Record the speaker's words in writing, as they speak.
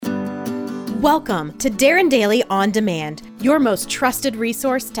Welcome to Darren Daily On Demand, your most trusted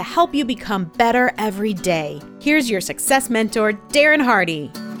resource to help you become better every day. Here's your success mentor, Darren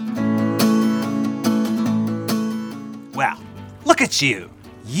Hardy. Wow, look at you.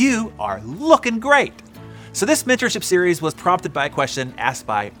 You are looking great. So this mentorship series was prompted by a question asked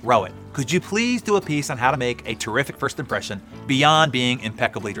by Rowan. Could you please do a piece on how to make a terrific first impression beyond being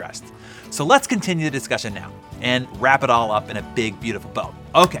impeccably dressed? So let's continue the discussion now and wrap it all up in a big, beautiful bow.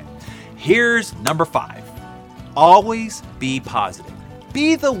 Okay, here's number 5. Always be positive.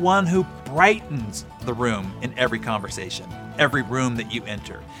 Be the one who brightens the room in every conversation, every room that you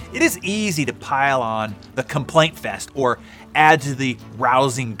enter. It is easy to pile on the complaint fest or add to the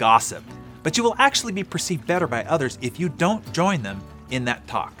rousing gossip, but you will actually be perceived better by others if you don't join them in that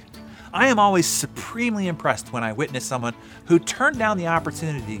talk. I am always supremely impressed when I witness someone who turned down the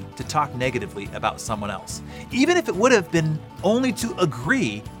opportunity to talk negatively about someone else, even if it would have been only to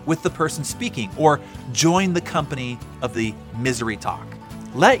agree with the person speaking or join the company of the misery talk.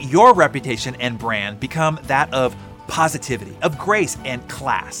 Let your reputation and brand become that of positivity, of grace and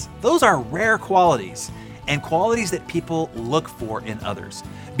class. Those are rare qualities and qualities that people look for in others.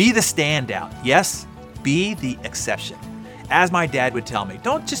 Be the standout. Yes, be the exception. As my dad would tell me,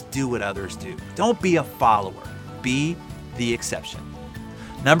 don't just do what others do. Don't be a follower. Be the exception.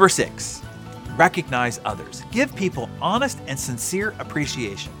 Number 6, recognize others. Give people honest and sincere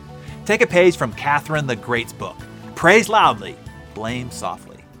appreciation. Take a page from Catherine the Great's book. Praise loudly, blame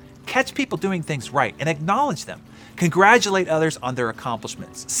softly. Catch people doing things right and acknowledge them. Congratulate others on their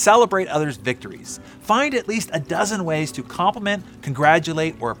accomplishments. Celebrate others' victories. Find at least a dozen ways to compliment,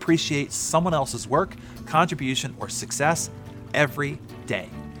 congratulate, or appreciate someone else's work, contribution, or success every day.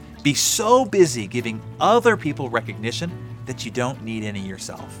 Be so busy giving other people recognition that you don't need any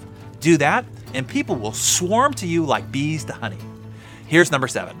yourself. Do that, and people will swarm to you like bees to honey. Here's number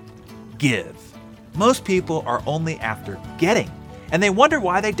 7. Give. Most people are only after getting, and they wonder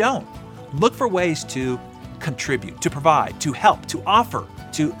why they don't. Look for ways to contribute, to provide, to help, to offer,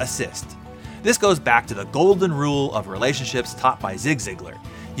 to assist. This goes back to the golden rule of relationships taught by Zig Ziglar.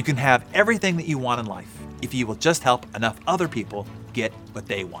 You can have everything that you want in life if you will just help enough other people get what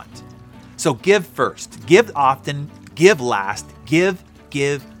they want. So give first, give often, give last, give,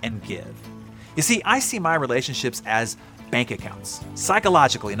 and give. You see, I see my relationships as bank accounts,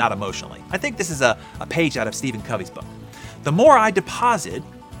 psychologically, not emotionally. I think this is a page out of Stephen Covey's book. The more I deposit,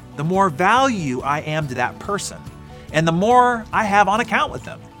 the more value I am to that person, and the more I have on account with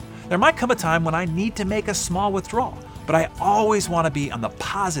them. There might come a time when I need to make a small withdrawal, but I always want to be on the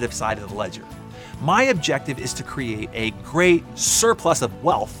positive side of the ledger. My objective is to create a great surplus of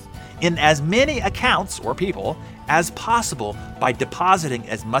wealth in as many accounts or people as possible by depositing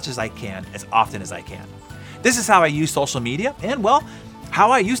as much as I can, as often as I can. This is how I use social media and, well, how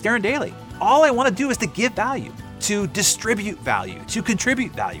I use Darren Daily. All I want to do is to give value, to distribute value, to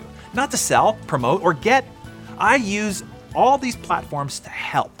contribute value, not to sell, promote, or get. I use all these platforms to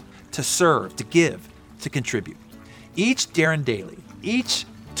help, to serve, to give, to contribute. Each Darren Daily, each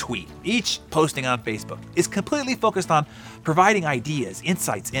tweet, each posting on Facebook is completely focused on providing ideas,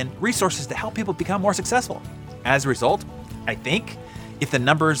 insights, and resources to help people become more successful. As a result, I think if the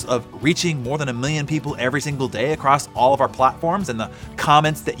numbers of reaching more than 1 million people every single day across all of our platforms and the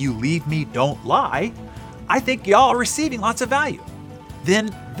comments that you leave me don't lie, I think y'all are receiving lots of value.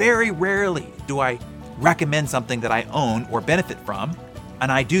 Then very rarely do I recommend something that I own or benefit from,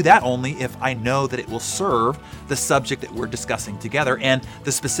 and I do that only if I know that it will serve the subject that we're discussing together and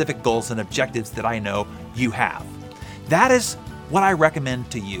the specific goals and objectives that I know you have. That is what I recommend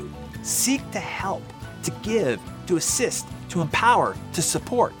to you. Seek to help, to give, to assist, to empower, to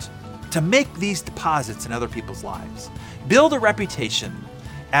support, to make these deposits in other people's lives. Build a reputation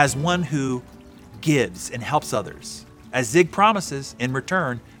as one who gives and helps others. As Zig promises, in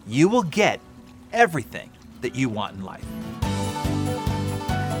return, you will get everything that you want in life.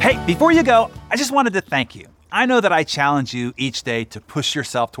 Hey, before you go, I just wanted to thank you. I know that I challenge you each day to push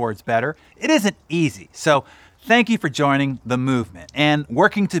yourself towards better. It isn't easy, so thank you for joining the movement and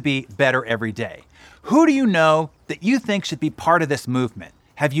working to be better every day. Who do you know that you think should be part of this movement?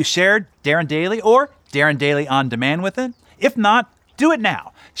 Have you shared Darren Daily or Darren Daily On Demand with them? If not, do it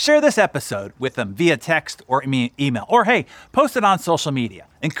now. Share this episode with them via text or email, or hey, post it on social media.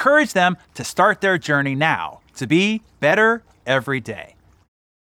 Encourage them to start their journey now to be better every day.